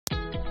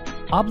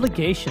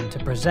obligation to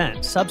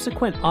present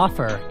subsequent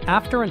offer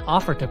after an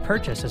offer to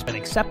purchase has been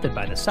accepted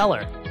by the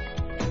seller.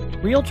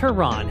 Realtor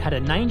Ron had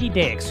a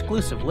 90-day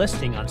exclusive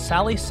listing on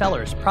Sally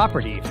Seller's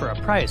property for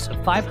a price of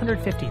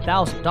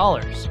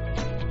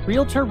 $550,000.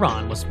 Realtor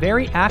Ron was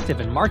very active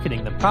in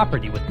marketing the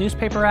property with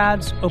newspaper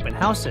ads, open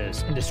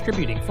houses, and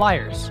distributing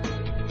flyers.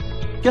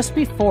 Just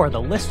before the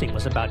listing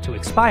was about to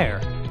expire,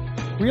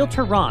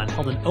 Realtor Ron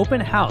held an open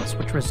house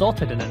which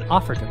resulted in an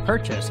offer to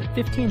purchase at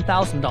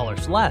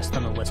 $15,000 less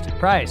than the listed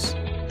price.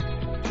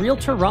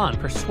 Realtor Ron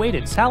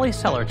persuaded Sally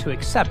Seller to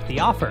accept the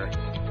offer.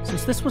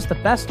 Since this was the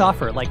best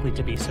offer likely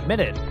to be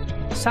submitted,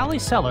 Sally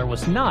Seller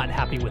was not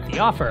happy with the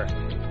offer,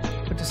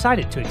 but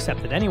decided to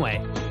accept it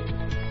anyway.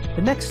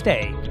 The next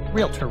day,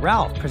 Realtor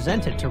Ralph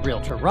presented to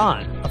Realtor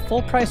Ron a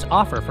full-price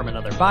offer from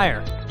another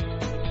buyer.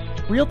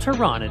 Realtor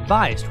Ron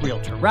advised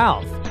Realtor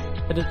Ralph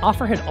that an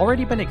offer had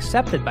already been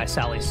accepted by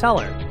Sally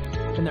Seller,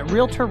 and that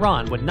Realtor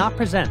Ron would not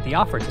present the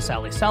offer to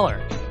Sally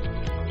Seller.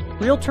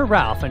 Realtor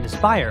Ralph and his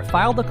buyer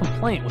filed a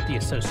complaint with the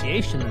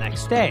association the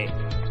next day,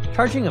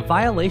 charging a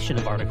violation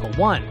of Article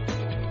 1.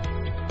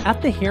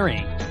 At the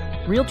hearing,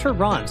 Realtor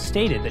Ron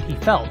stated that he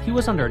felt he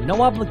was under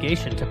no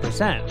obligation to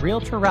present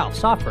Realtor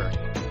Ralph's offer,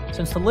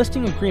 since the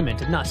listing agreement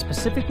did not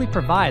specifically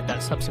provide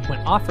that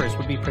subsequent offers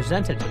would be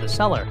presented to the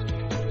seller.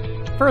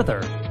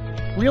 Further,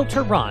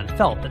 Realtor Ron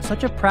felt that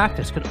such a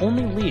practice could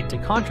only lead to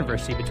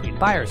controversy between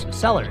buyers and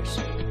sellers,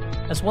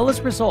 as well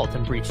as result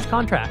in breached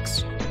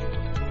contracts.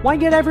 "Why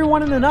get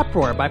everyone in an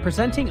uproar by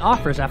presenting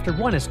offers after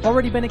one has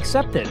already been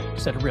accepted?"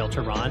 said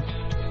Realtor Ron.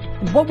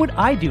 "And what would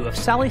I do if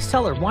Sally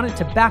Seller wanted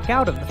to back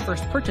out of the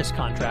first purchase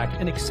contract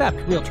and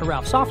accept Realtor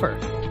Ralph's offer?"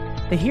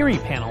 The hearing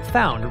panel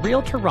found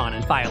Realtor Ron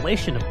in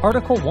violation of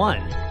Article 1,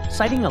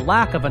 citing a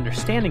lack of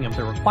understanding of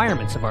the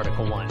requirements of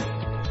Article 1.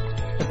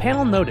 The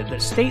panel noted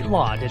that state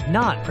law did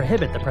not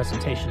prohibit the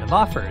presentation of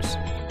offers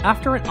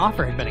after an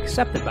offer had been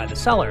accepted by the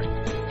seller,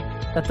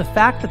 that the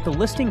fact that the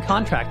listing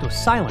contract was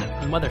silent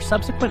on whether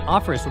subsequent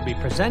offers would be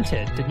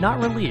presented did not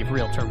relieve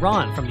Realtor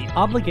Ron from the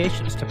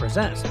obligations to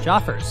present such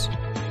offers,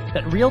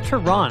 that Realtor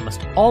Ron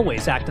must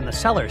always act in the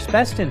seller's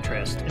best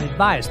interest and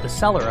advise the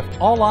seller of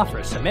all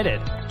offers submitted,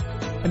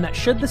 and that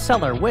should the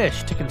seller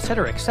wish to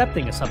consider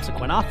accepting a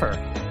subsequent offer,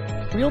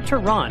 Realtor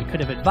Ron could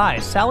have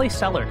advised Sally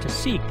Seller to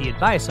seek the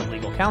advice of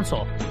legal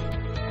counsel.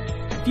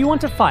 If you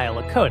want to file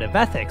a Code of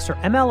Ethics or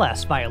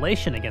MLS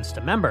violation against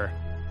a member,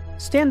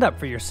 stand up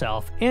for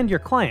yourself and your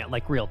client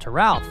like Realtor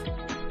Ralph.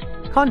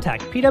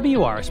 Contact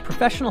PWR's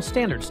Professional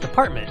Standards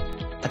Department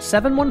at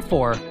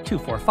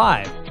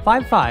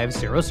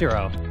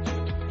 714-245-5500.